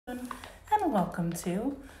welcome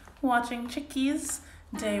to Watching Chickies,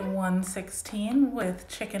 day 116 with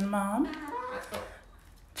Chicken Mom.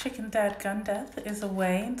 Chicken Dad Gun Death is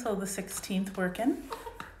away until the 16th working.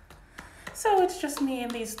 So it's just me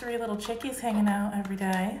and these three little chickies hanging out every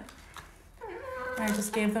day. I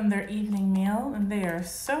just gave them their evening meal and they are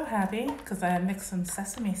so happy because I mixed some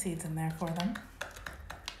sesame seeds in there for them.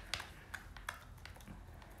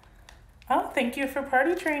 Oh, thank you for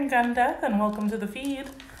Party Train Gun Death and welcome to the feed.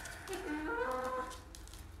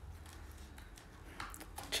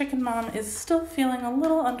 Chicken Mom is still feeling a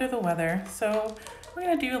little under the weather, so we're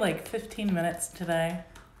gonna do like 15 minutes today.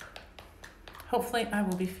 Hopefully I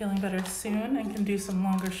will be feeling better soon and can do some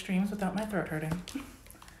longer streams without my throat hurting.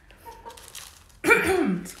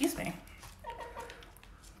 Excuse me.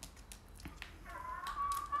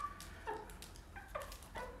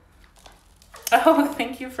 Oh,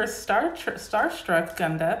 thank you for Starstruck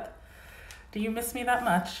Gun Death. Do you miss me that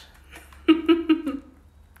much?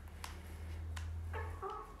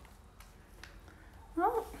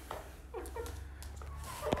 Oh.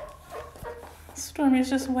 Stormy's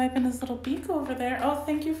just wiping his little beak over there. Oh,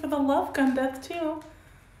 thank you for the love, Gun Death, too.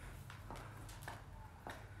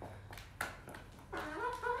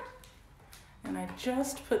 And I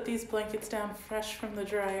just put these blankets down fresh from the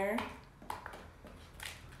dryer.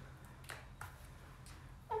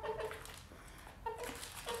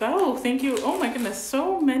 Oh, thank you. Oh my goodness,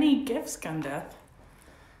 so many gifts, Gun Death.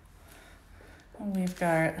 And we've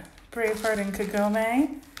got Braveheart and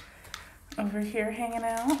Kagome over here hanging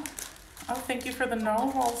out. Oh, thank you for the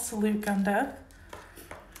narwhal salute, Gun Death.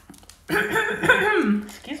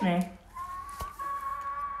 Excuse me.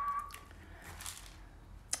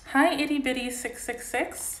 Hi, Itty Bitty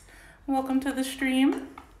 666. Welcome to the stream.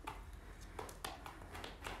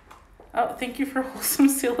 Oh, thank you for wholesome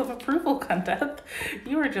seal of approval, Gun Death.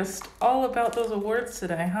 You were just all about those awards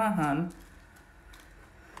today, huh, hon?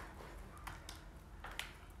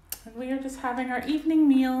 And we are just having our evening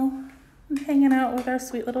meal and hanging out with our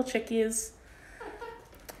sweet little chickies.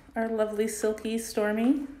 Our lovely silkie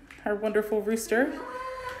Stormy, our wonderful rooster,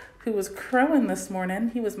 who was crowing this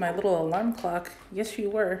morning. He was my little alarm clock. Yes, you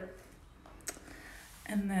were.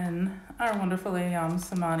 And then our wonderful ayam,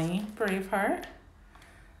 cemeni, Braveheart.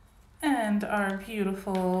 And our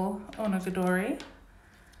beautiful onagadori,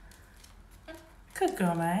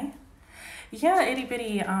 Kagome. Yeah, itty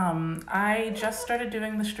bitty. I just started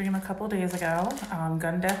doing the stream a couple days ago.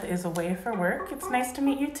 Gun Death is away for work. It's nice to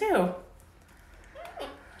meet you too.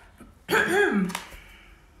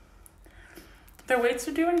 Their weights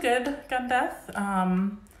are doing good, Gun Death.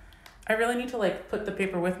 I really need to put the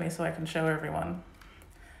paper with me so I can show everyone.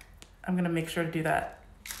 I'm gonna make sure to do that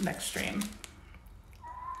next stream.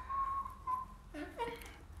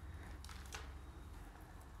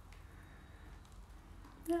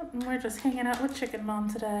 Yep, and we're just hanging out with Chicken Mom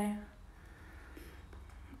today.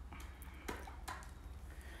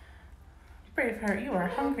 Braveheart, you are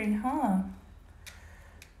hungry, huh?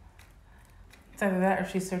 It's either that or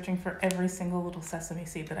she's searching for every single little sesame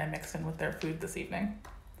seed that I mixed in with their food this evening.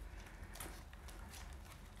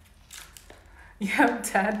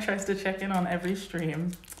 Yep, Dad tries to check in on every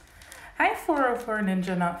stream. Hi, 404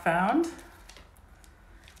 Ninja Not Found.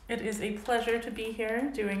 It is a pleasure to be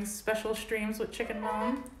here doing special streams with Chicken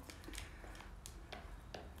Mom.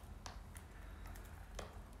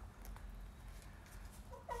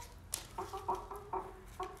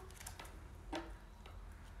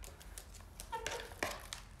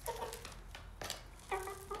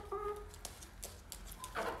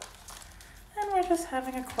 And we're just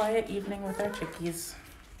having a quiet evening with our chickies.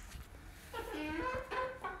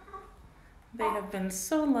 They have been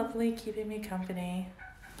so lovely keeping me company.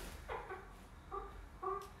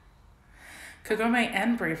 Kagome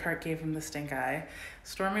and Braveheart gave him the stink eye.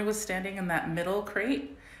 Stormy was standing in that middle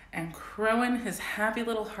crate and crowing his happy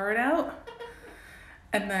little heart out.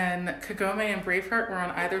 And then Kagome and Braveheart were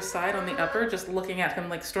on either side on the upper, just looking at him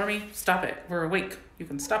like, Stormy, stop it. We're awake. You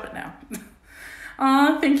can stop it now.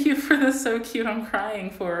 Aw, thank you for this. So cute. I'm crying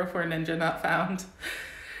for Ninja Not Found.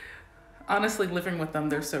 Honestly, living with them,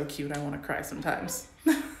 they're so cute. I want to cry sometimes.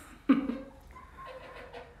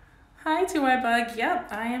 Hi, 2i Bug. Yep,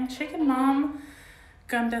 I am Chicken Mom.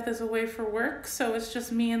 Gun Death is away for work, so it's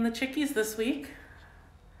just me and the chickies this week.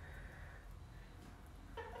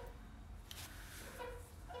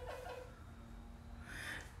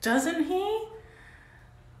 Doesn't he?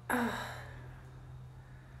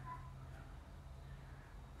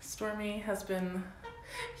 Stormy has been...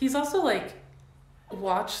 He's also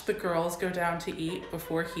watched the girls go down to eat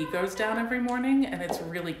before he goes down every morning, and it's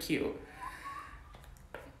really cute.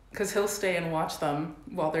 Because he'll stay and watch them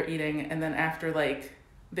while they're eating, and then after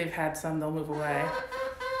they've had some, they'll move away.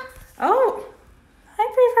 Oh, hi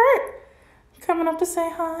Braveheart. Coming up to say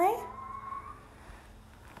hi.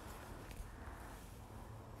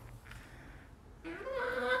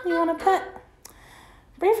 You want a pet?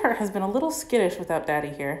 Braveheart has been a little skittish without Daddy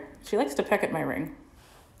here. She likes to peck at my ring.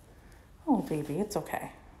 Oh, baby, it's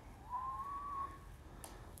okay.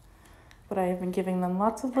 But I have been giving them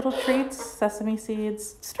lots of little treats, sesame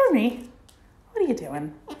seeds. Stormy, what are you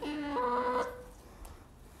doing?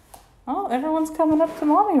 Oh, everyone's coming up to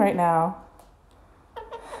Mommy right now.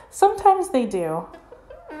 Sometimes they do.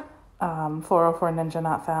 404 Ninja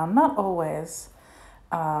not found. Not always.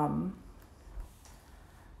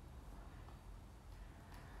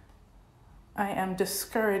 I am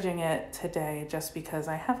discouraging it today just because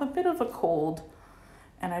I have a bit of a cold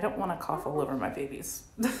and I don't want to cough all over my babies.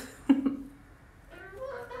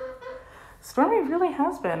 Stormy really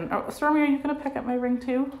has been. Oh, Stormy, are you going to peck at my ring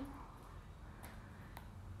too?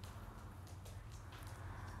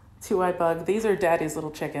 Two-eye bug. These are Daddy's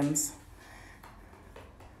little chickens.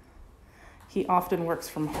 He often works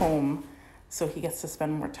from home, so he gets to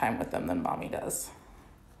spend more time with them than Mommy does.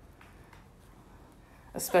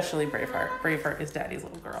 Especially Braveheart. Braveheart is Daddy's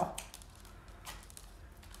little girl.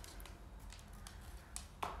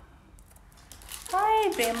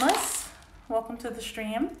 Hi, Bameless. Welcome to the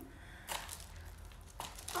stream.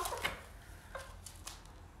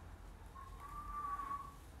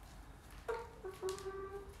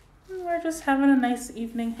 We're just having a nice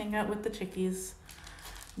evening hangout with the Chickies.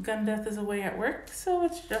 Gundeath is away at work, so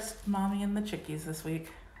it's just Mommy and the Chickies this week.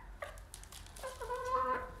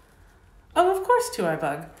 Oh, of course, Two-Eye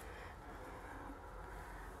Bug.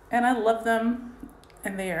 And I love them,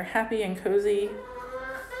 and they are happy and cozy.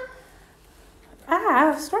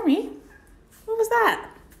 Ah, Stormy, what was that?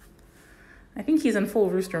 I think he's in full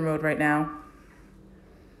rooster mode right now.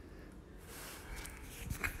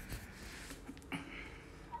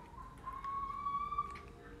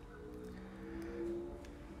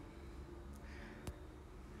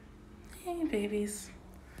 Hey, babies.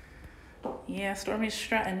 Yeah, Stormy's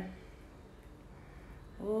strutting.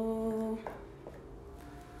 Oh.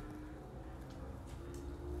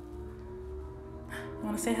 You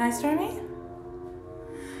want to say hi, Stormy?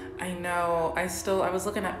 I know. I was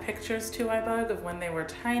looking at pictures, Two-Eye Bug, of when they were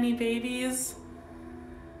tiny babies.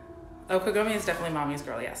 Oh, Kagome is definitely Mommy's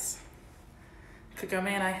girl, yes. Kagome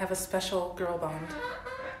and I have a special girl bond.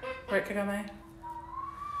 Right, Kagome?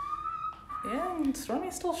 Yeah, and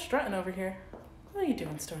Stormy's still strutting over here. What are you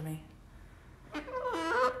doing, Stormy?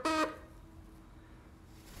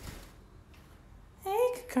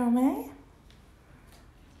 Hey, Kagome.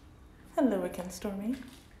 Hello again, Stormy.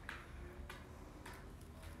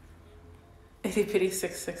 Itty Bitty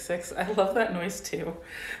 666. I love that noise too.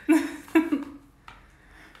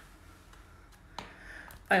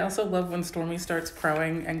 I also love when Stormy starts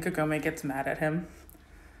crowing and Kagome gets mad at him.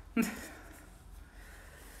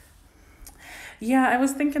 Yeah, I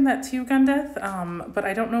was thinking that too, Gundeath, but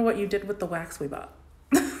I don't know what you did with the wax we bought.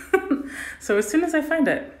 So as soon as I find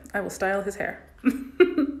it, I will style his hair.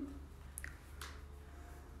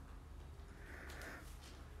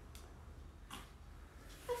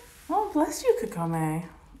 Oh, bless you, Kagome.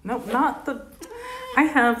 Nope, not the... I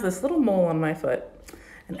have this little mole on my foot,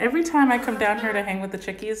 and every time I come down here to hang with the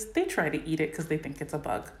Chickies, they try to eat it because they think it's a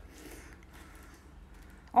bug.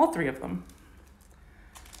 All three of them.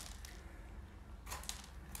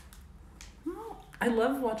 I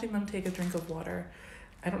love watching them take a drink of water.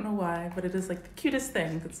 I don't know why, but it is like the cutest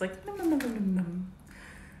thing. It's like num num num num num num.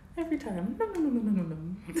 Every time. Num num num num num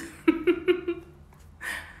num.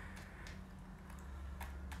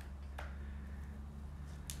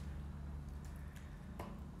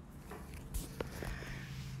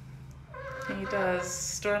 He does.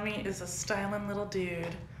 Stormy is a styling little dude.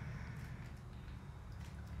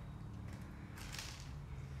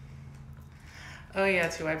 Oh yeah,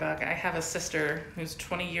 Two-Eye Bug. I have a sister who's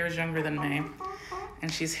 20 years younger than me,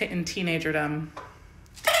 and she's hitting teenagerdom.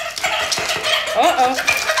 Uh-oh.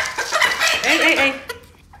 Hey.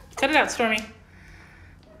 Cut it out, Stormy.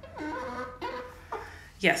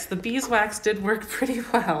 Yes, the beeswax did work pretty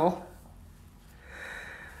well.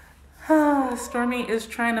 Stormy is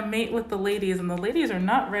trying to mate with the ladies, and the ladies are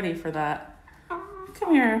not ready for that.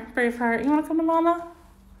 Come here, Braveheart. You want to come to Mama?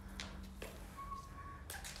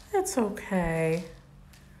 It's okay.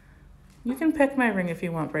 You can pick my ring if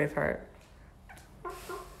you want, Braveheart.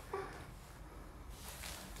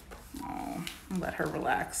 Oh, let her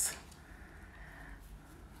relax.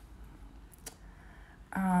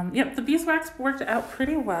 Yep, the beeswax worked out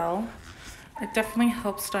pretty well. It definitely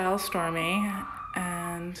helped style Stormy.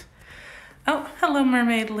 And, oh, hello,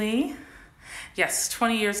 Mermaid Lee. Yes,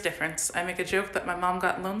 20 years difference. I make a joke that my mom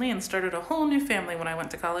got lonely and started a whole new family when I went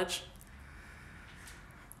to college.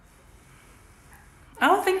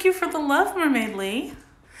 Oh, thank you for the love, Mermaid Lee.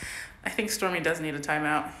 I think Stormy does need a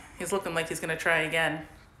timeout. He's looking like he's gonna try again.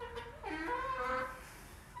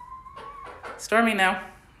 Stormy now.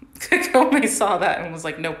 Kagome saw that and was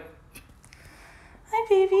like, nope. Hi,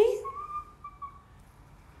 baby.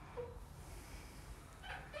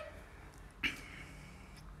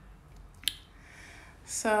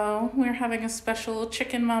 So we're having a special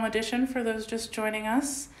Chicken Mom edition for those just joining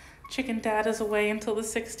us. Chicken Dad is away until the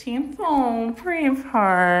 16th. Oh,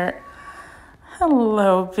 Braveheart.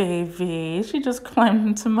 Hello, baby. She just climbed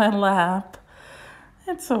into my lap.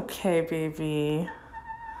 It's okay, baby.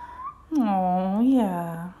 Oh,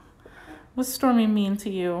 yeah. Was Stormy mean to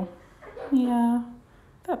you? Yeah,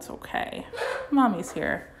 that's okay. Mommy's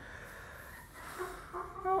here.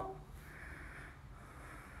 Oh.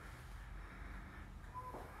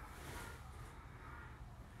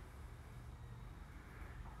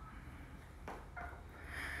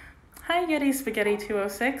 Hi, Yeti Spaghetti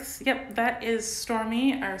 206. Yep, that is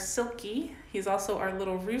Stormy, our silkie. He's also our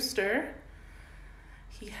little rooster.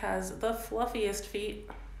 He has the fluffiest feet.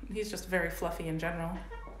 He's just very fluffy in general.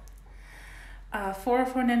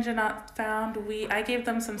 404 Ninja not found. I gave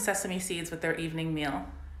them some sesame seeds with their evening meal.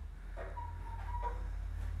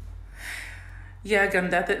 Yeah,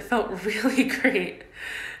 Gundeth, it felt really great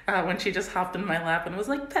when she just hopped in my lap and was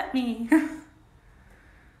like, pet me.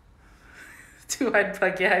 Two-eyed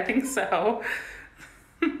bug, yeah, I think so.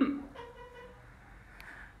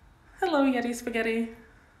 Hello, Yeti Spaghetti.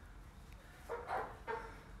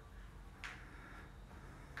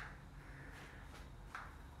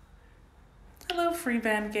 Hello, Free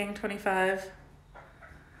Band Gang 25.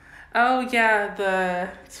 Oh yeah,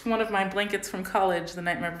 it's one of my blankets from college, the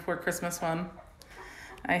Nightmare Before Christmas one.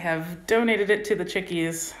 I have donated it to the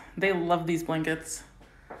Chickies. They love these blankets.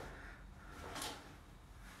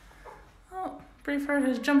 Oh, Braveheart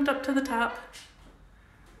has jumped up to the top.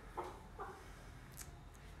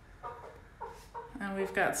 And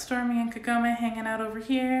we've got Stormy and Kagome hanging out over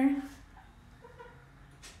here.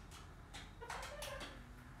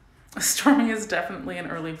 Stormy is definitely an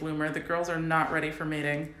early bloomer. The girls are not ready for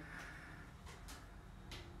mating.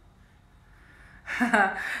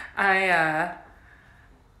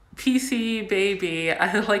 PC baby,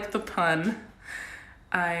 I like the pun.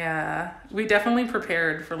 We definitely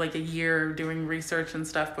prepared for like a year doing research and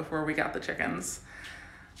stuff before we got the chickens.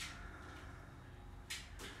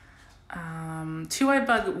 Two-Eyed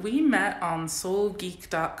Bug, we met on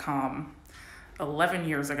soulgeek.com 11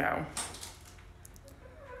 years ago.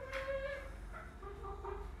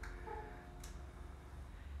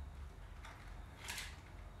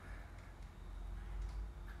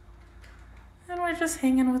 And we're just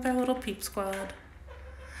hanging with our little peep squad.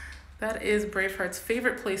 That is Braveheart's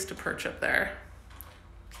favorite place to perch up there.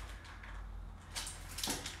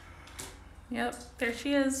 Yep, there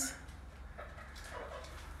she is.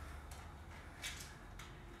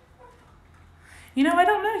 You know, I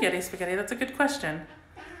don't know, Yeti Spaghetti. That's a good question.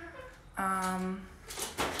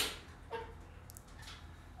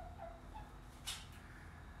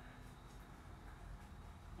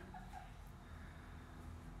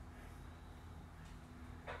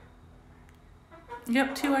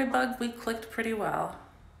 Yep, Two-Eyed Bug, we clicked pretty well.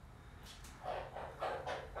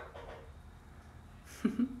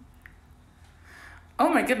 Oh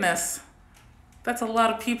my goodness. That's a lot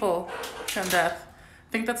of people, Gundeth.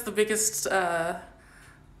 I think that's the biggest amount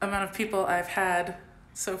of people I've had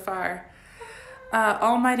so far.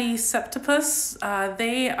 Almighty Septipus,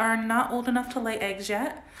 they are not old enough to lay eggs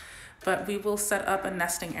yet, but we will set up a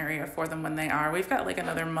nesting area for them when they are. We've got like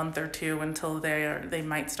another month or two until they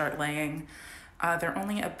might start laying.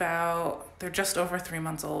 They're just over 3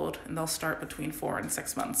 months old, and they'll start between 4 and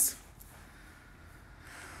 6 months.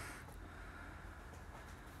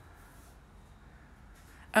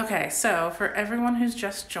 Okay, so for everyone who's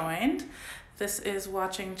just joined, this is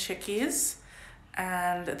Watching Chickies,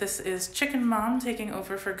 and this is Chicken Mom taking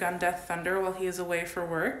over for Gundeth Thunder while he is away for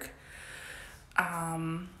work.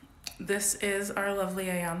 This is our lovely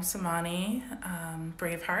ayam cemeni,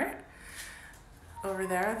 Braveheart. Over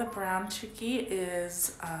there, the brown chickie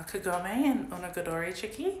is Kagome and onagadori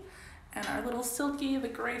chickie. And our little silkie, the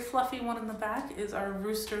gray fluffy one in the back, is our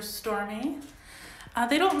rooster Stormy.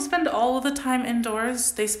 They don't spend all of the time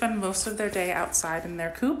indoors. They spend most of their day outside in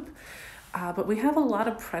their coop. But we have a lot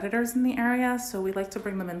of predators in the area, so we like to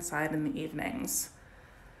bring them inside in the evenings.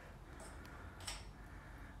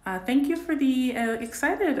 Thank you for the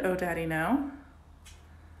excited Oh Daddy No.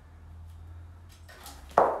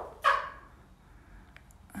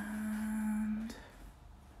 And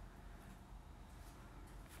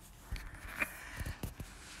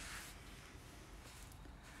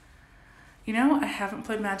You know, I haven't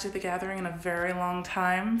played Magic the Gathering in a very long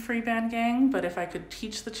time, Free Band Gang, but if I could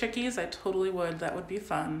teach the Chickies, I totally would. That would be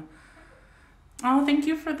fun. Oh, thank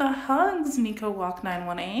you for the hugs, Nico Walk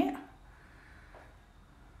 918.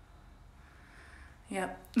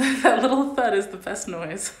 Yep, that little thud is the best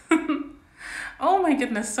noise. Oh my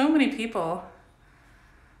goodness, so many people.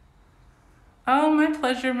 Oh, my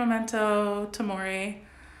pleasure, Memento Tamori.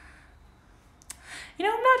 You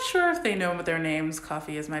know, I'm not sure if they know their names.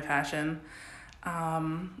 Coffee is my passion.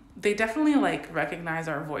 They definitely like recognize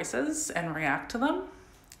our voices and react to them.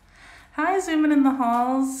 Hi, zooming in the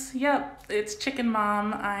halls. Yep, it's Chicken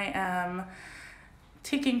Mom. I am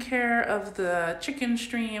taking care of the chicken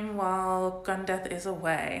stream while Gundeath is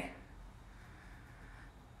away.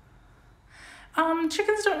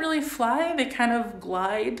 Chickens don't really fly. They kind of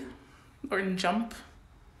glide or jump.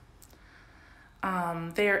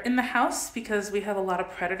 They are in the house because we have a lot of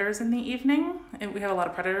predators in the evening. And we have a lot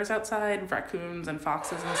of predators outside, raccoons and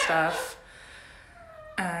foxes and stuff.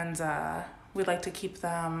 And we like to keep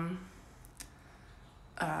them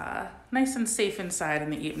nice and safe inside in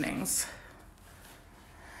the evenings.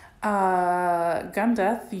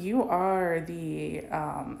 Gundeath, you are the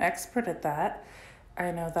expert at that. I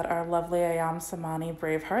know that our lovely ayam cemeni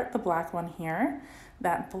Braveheart, the black one here,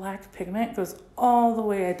 that black pigment goes all the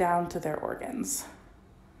way down to their organs.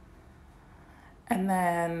 And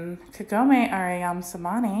then Kagome, our ayam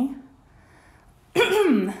cemeni.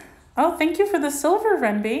 Oh, thank you for the silver,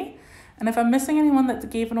 Renby. And if I'm missing anyone that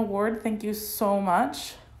gave an award, thank you so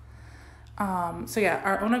much. So yeah,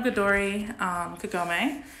 our onagadori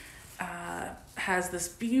Kagome has this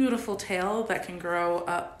beautiful tail that can grow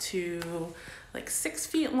up to like 6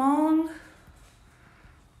 feet long.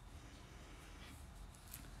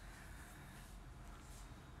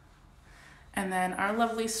 And then our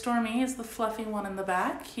lovely Stormy is the fluffy one in the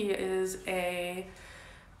back. He is a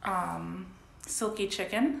silky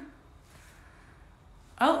chicken.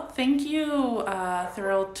 Oh, thank you,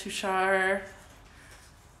 Thrill Tushar.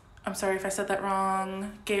 I'm sorry if I said that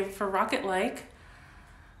wrong. Gave for Rocket Like.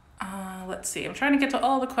 Let's see, I'm trying to get to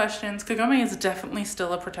all the questions. Kagome is definitely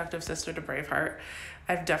still a protective sister to Braveheart.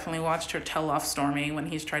 I've definitely watched her tell off Stormy when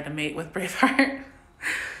he's tried to mate with Braveheart.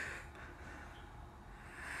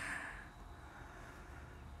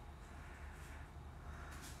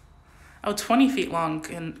 Oh, 20 feet long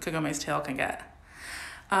Kagome's tail can get.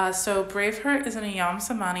 So Braveheart is an ayam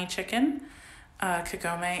cemeni chicken.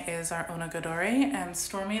 Kagome is our onagadori, and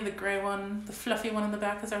Stormy, the gray one, the fluffy one in the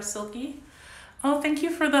back, is our silkie. Oh, thank you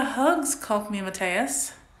for the hugs, Kalk Me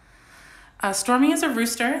Mateus. Stormy is a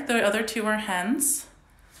rooster. The other two are hens.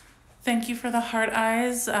 Thank you for the heart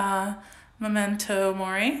eyes, Memento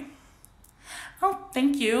Mori. Oh,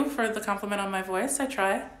 thank you for the compliment on my voice. I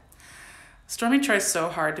try. Stormy tries so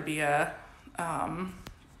hard to be a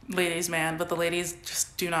ladies' man, but the ladies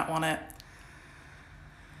just do not want it.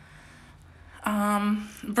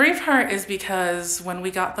 Braveheart is because when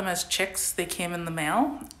we got them as chicks, they came in the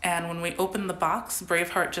mail, and when we opened the box,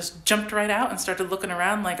 Braveheart just jumped right out and started looking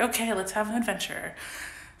around like, okay, let's have an adventure.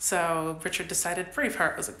 So Richard decided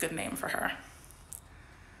Braveheart was a good name for her.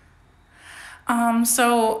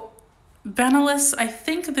 So Benelis, I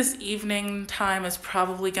think this evening time is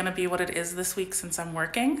probably going to be what it is this week since I'm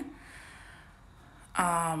working.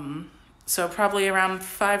 So probably around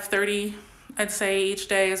 5:30, I'd say, each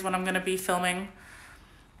day is when I'm going to be filming.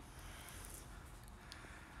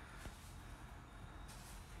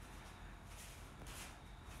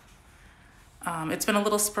 It's been a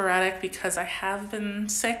little sporadic because I have been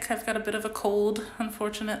sick. I've got a bit of a cold,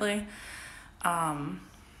 unfortunately. So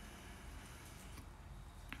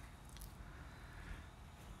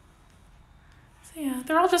yeah,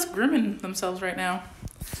 they're all just grooming themselves right now.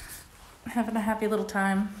 Having a happy little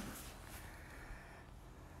time.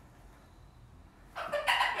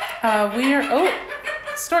 Oh,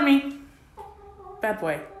 Stormy. Bad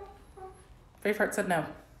boy. Braveheart said no.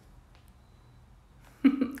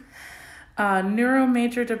 Neuro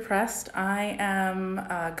Major Depressed. I am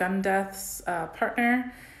Gundeath's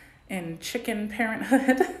partner in Chicken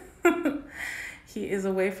Parenthood. He is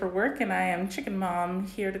away for work, and I am Chicken Mom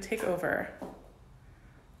here to take over.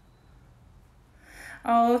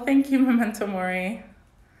 Oh, thank you, Memento Mori.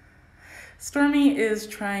 Stormy is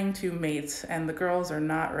trying to mate, and the girls are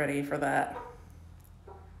not ready for that.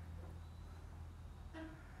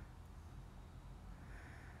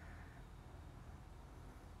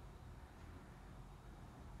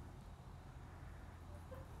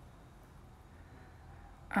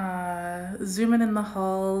 Zooming in the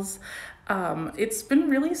halls. It's been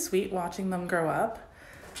really sweet watching them grow up.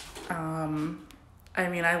 I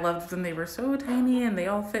mean, I loved when they were so tiny and they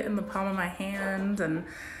all fit in the palm of my hand, and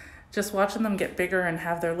Just watching them get bigger and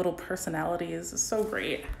have their little personalities is so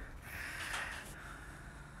great.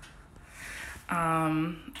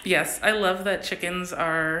 Yes, I love that chickens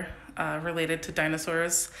are related to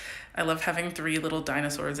dinosaurs. I love having 3 little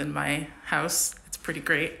dinosaurs in my house. It's pretty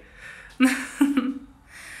great.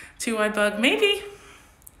 2-eye bug, maybe.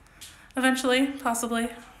 Eventually, possibly.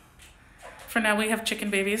 For now, we have chicken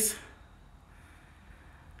babies.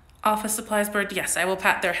 Office supplies bird, yes, I will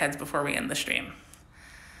pat their heads before we end the stream.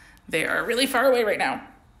 They are really far away right now.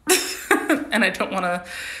 And I don't want to...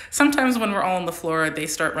 Sometimes when we're all on the floor, they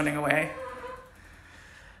start running away.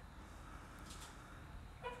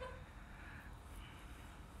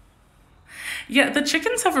 Yeah, the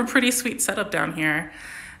chickens have a pretty sweet setup down here.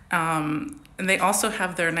 And they also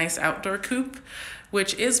have their nice outdoor coop,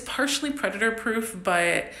 which is partially predator proof,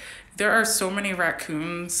 but there are so many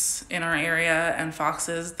raccoons in our area and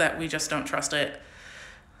foxes that we just don't trust it.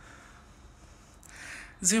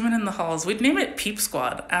 Zooming in the halls. We'd name it Peep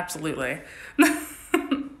Squad, absolutely.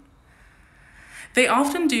 They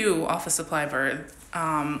often do office supply bird,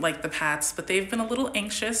 like the pats, but they've been a little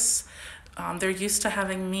anxious. They're used to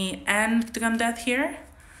having me and Gun Death here.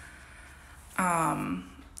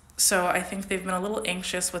 So I think they've been a little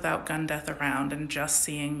anxious without Gun Death around and just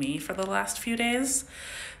seeing me for the last few days.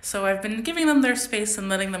 So I've been giving them their space and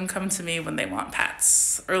letting them come to me when they want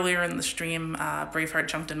pets. Earlier in the stream, Braveheart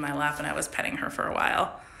jumped in my lap and I was petting her for a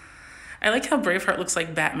while. I like how Braveheart looks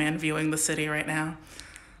like Batman viewing the city right now.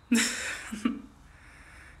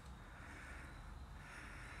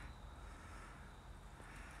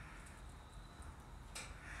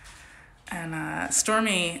 And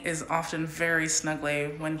Stormy is often very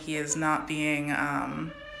snuggly when he is not being,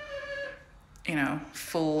 you know,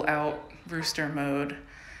 full out rooster mode.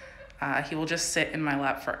 He will just sit in my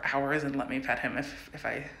lap for hours and let me pet him if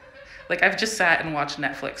I... Like, I've just sat and watched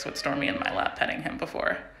Netflix with Stormy in my lap petting him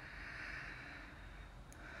before.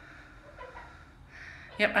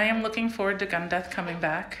 Yep, I am looking forward to Gun Death coming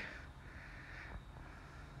back.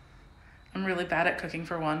 I'm really bad at cooking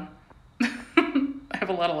for one. I have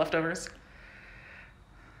a lot of leftovers.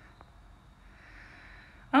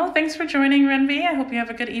 Oh, thanks for joining, Renby. I hope you have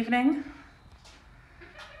a good evening.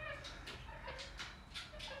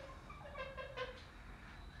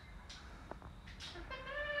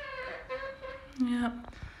 Yep.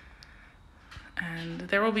 And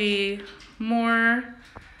there will be more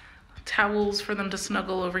towels for them to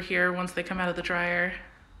snuggle over here once they come out of the dryer.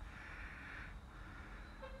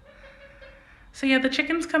 So yeah, the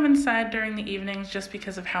chickens come inside during the evenings just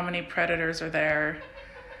because of how many predators are there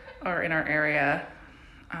or in our area.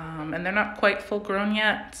 And they're not quite full grown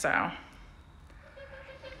yet, so.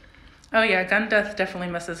 Oh yeah, Gun Death definitely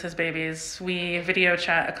misses his babies. We video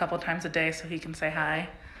chat a couple times a day so he can say hi.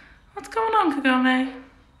 What's going on, Kagome?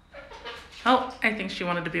 Oh, I think she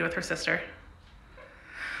wanted to be with her sister.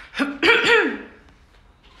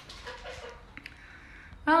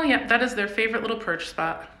 Oh yeah, that is their favorite little perch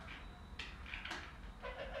spot.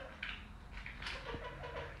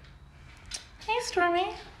 Hey,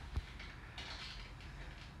 Stormy.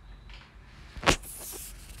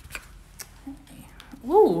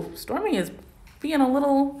 Ooh, Stormy is being a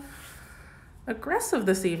little aggressive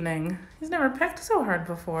this evening. He's never pecked so hard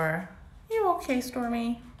before. You okay,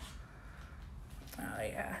 Stormy? Oh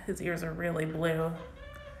yeah, his ears are really blue.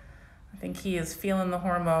 I think he is feeling the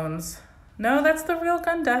hormones. No, that's the real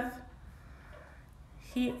Gun Death.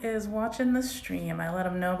 He is watching the stream. I let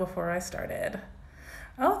him know before I started.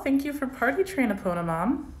 Oh, thank you for party train, Epona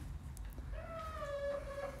Mom.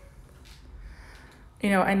 You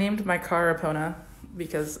know, I named my car Epona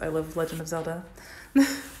because I love Legend of Zelda.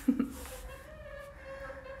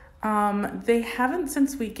 They haven't,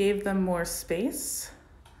 since we gave them more space,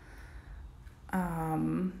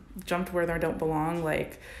 jumped where they don't belong.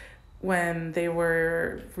 Like when they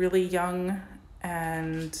were really young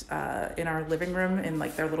and in our living room in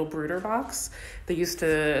like their little brooder box, they used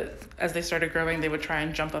to, as they started growing, they would try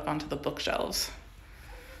and jump up onto the bookshelves.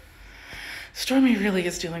 Stormy really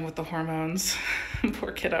is dealing with the hormones.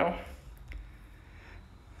 Poor kiddo.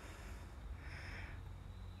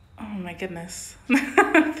 Oh my goodness.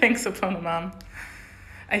 Thanks, Epona Mom.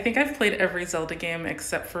 I think I've played every Zelda game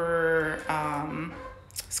except for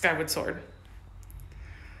Skyward Sword.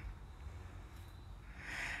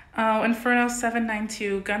 Oh, Inferno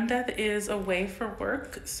 792. Gun Death is away for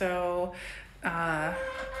work, so I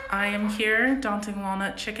am here, Daunting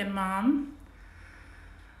Walnut Chicken Mom.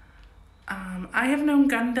 I have known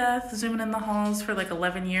Gun Death, Zooming in the Halls, for like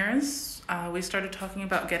 11 years. We started talking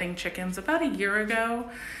about getting chickens about a year ago,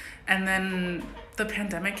 and then the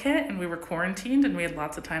pandemic hit and we were quarantined and we had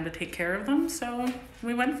lots of time to take care of them, so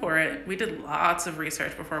we went for it. We did lots of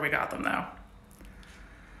research before we got them, though.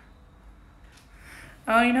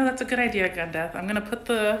 Oh, you know, that's a good idea, Gundeth. I'm gonna put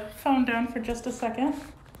the phone down for just a second.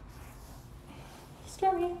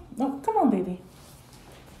 Stormy, no, come on, baby.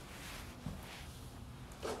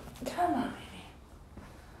 Come on, baby.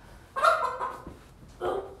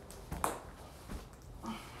 Oh.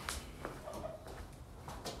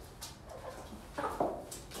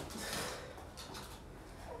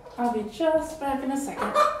 I'll be just back in a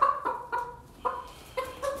second.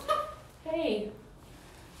 Hey.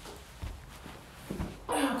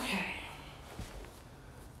 Okay.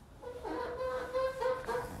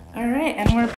 All right, and we're